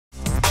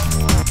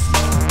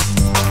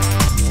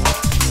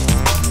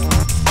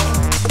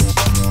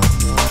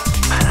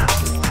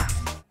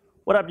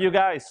What up, you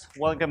guys?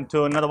 Welcome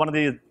to another one of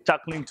these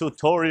juggling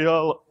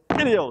tutorial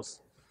videos.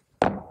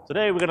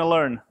 Today we're gonna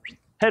learn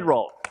head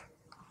roll.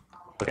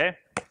 Okay,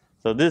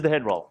 so this is the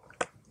head roll.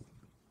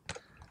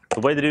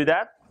 The way to do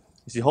that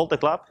is you hold the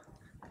club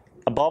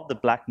above the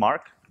black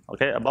mark,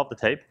 okay, above the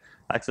tape.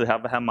 I actually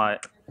have my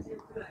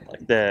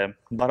the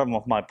bottom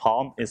of my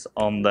palm is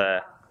on the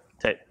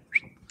tape,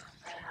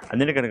 and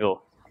then you're gonna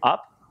go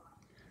up.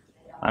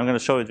 I'm gonna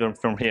show you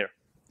from here.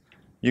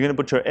 You're gonna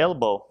put your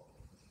elbow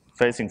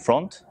facing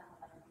front.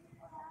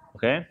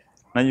 Okay.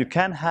 Now you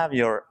can have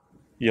your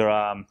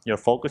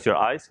focus, your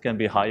eyes can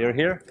be higher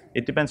here.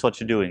 It depends what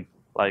you're doing.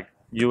 Like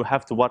you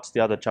have to watch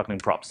the other juggling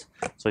props.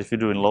 So if you're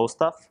doing low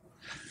stuff,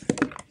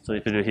 so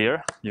if you do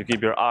here, you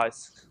keep your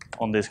eyes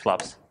on these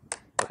clubs.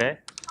 Okay.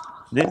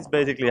 This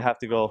basically you have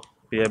to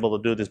be able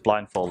to do this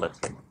blindfolded.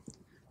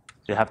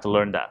 You have to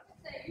learn that.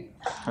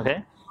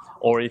 Okay.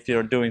 Or if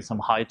you're doing some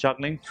high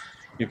juggling,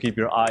 you keep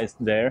your eyes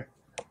there,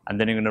 and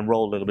then you're gonna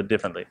roll a little bit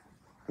differently.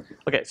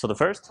 Okay. So the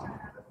first.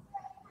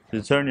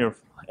 You turn your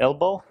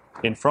elbow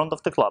in front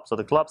of the club, so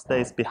the club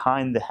stays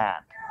behind the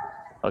hand,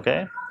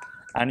 okay?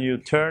 And you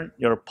turn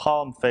your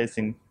palm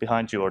facing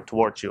behind you or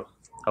towards you,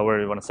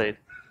 however you want to say it.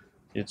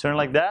 You turn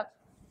like that,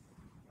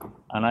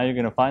 and now you're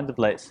gonna find the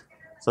place.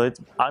 So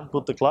I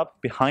put the club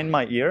behind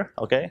my ear,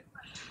 okay?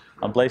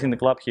 I'm placing the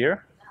club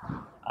here,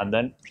 and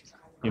then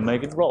you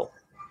make it roll.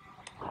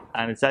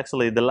 And it's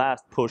actually the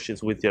last push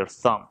is with your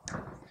thumb.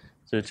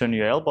 So you turn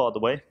your elbow out of the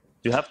way.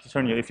 You have to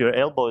turn if your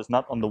elbow is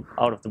not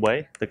out of the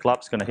way, the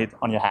club's gonna hit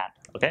on your hand,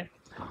 okay?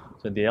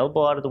 So the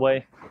elbow out of the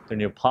way, turn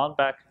your palm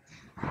back,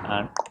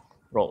 and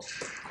roll.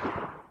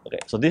 Okay,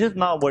 so this is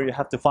now where you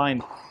have to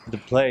find the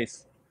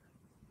place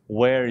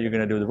where you're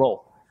gonna do the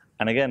roll.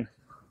 And again,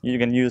 you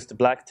can use the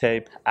black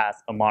tape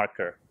as a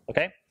marker,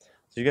 okay?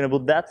 So you're gonna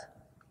put that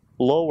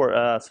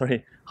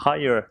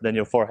higher than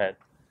your forehead,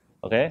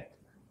 okay?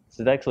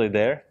 So it's actually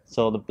there.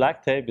 So the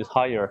black tape is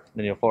higher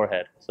than your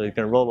forehead, so you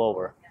can roll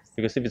over.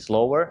 Because if it's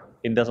lower,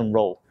 it doesn't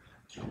roll.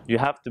 You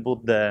have to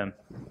put the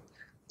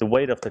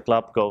weight of the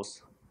club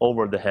goes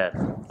over the head,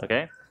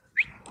 okay?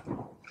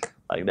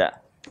 Like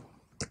that.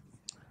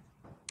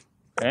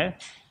 Okay?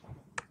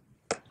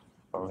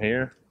 From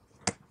here.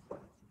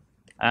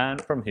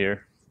 And from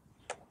here.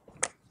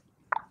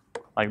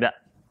 Like that.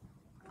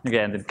 Okay,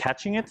 and then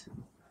catching it,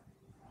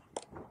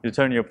 you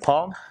turn your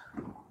palm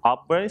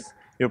upwards,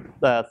 your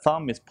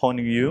thumb is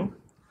pointing you,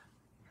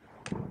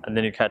 and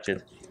then you catch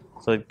it.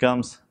 So it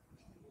comes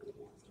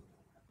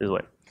this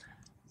way.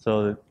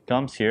 So it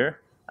comes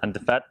here, and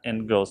the fat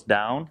end goes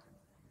down,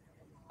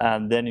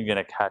 and then you're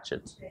gonna catch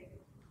it.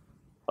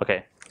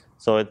 Okay,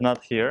 so it's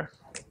not here.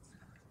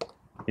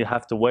 You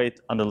have to wait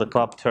until the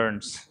club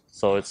turns,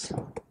 so it's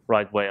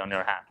right way on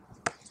your hand.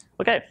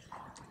 Okay,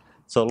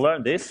 so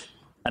learn this.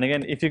 And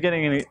again, if you're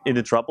getting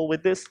into trouble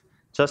with this,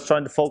 just try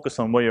to focus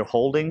on where you're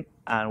holding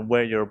and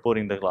where you're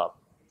putting the club.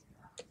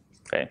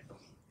 Okay.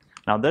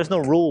 Now there's no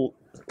rule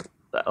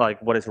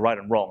like what is right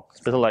and wrong.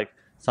 Especially like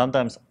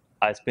sometimes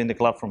I spin the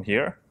club from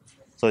here,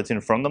 so it's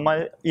in front of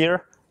my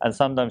ear, and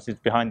sometimes it's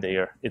behind the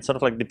ear. It sort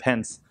of like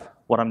depends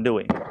what I'm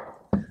doing.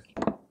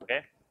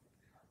 Okay?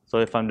 So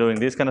if I'm doing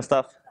this kind of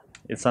stuff,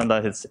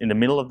 sometimes it's in the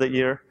middle of the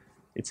ear,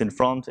 it's in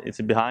front,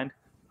 it's behind.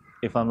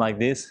 If I'm like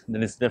this,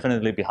 then it's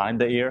definitely behind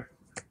the ear.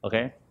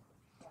 Okay?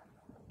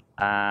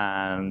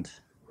 And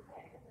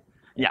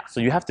yeah,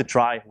 so you have to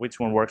try which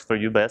one works for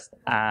you best,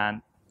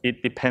 and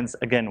it depends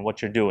again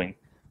what you're doing,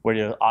 where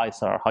your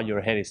eyes are, how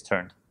your head is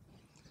turned.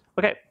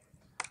 Okay.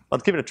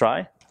 But give it a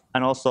try,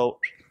 and also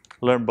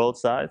learn both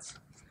sides,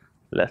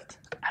 left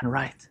and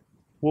right.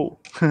 Whoa.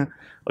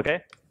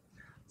 Okay,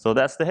 so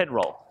that's the head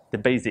roll, the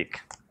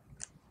basic.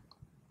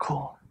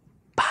 Cool.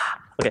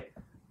 Okay,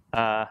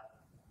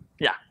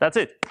 yeah, that's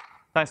it.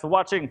 Thanks for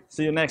watching.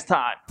 See you next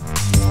time.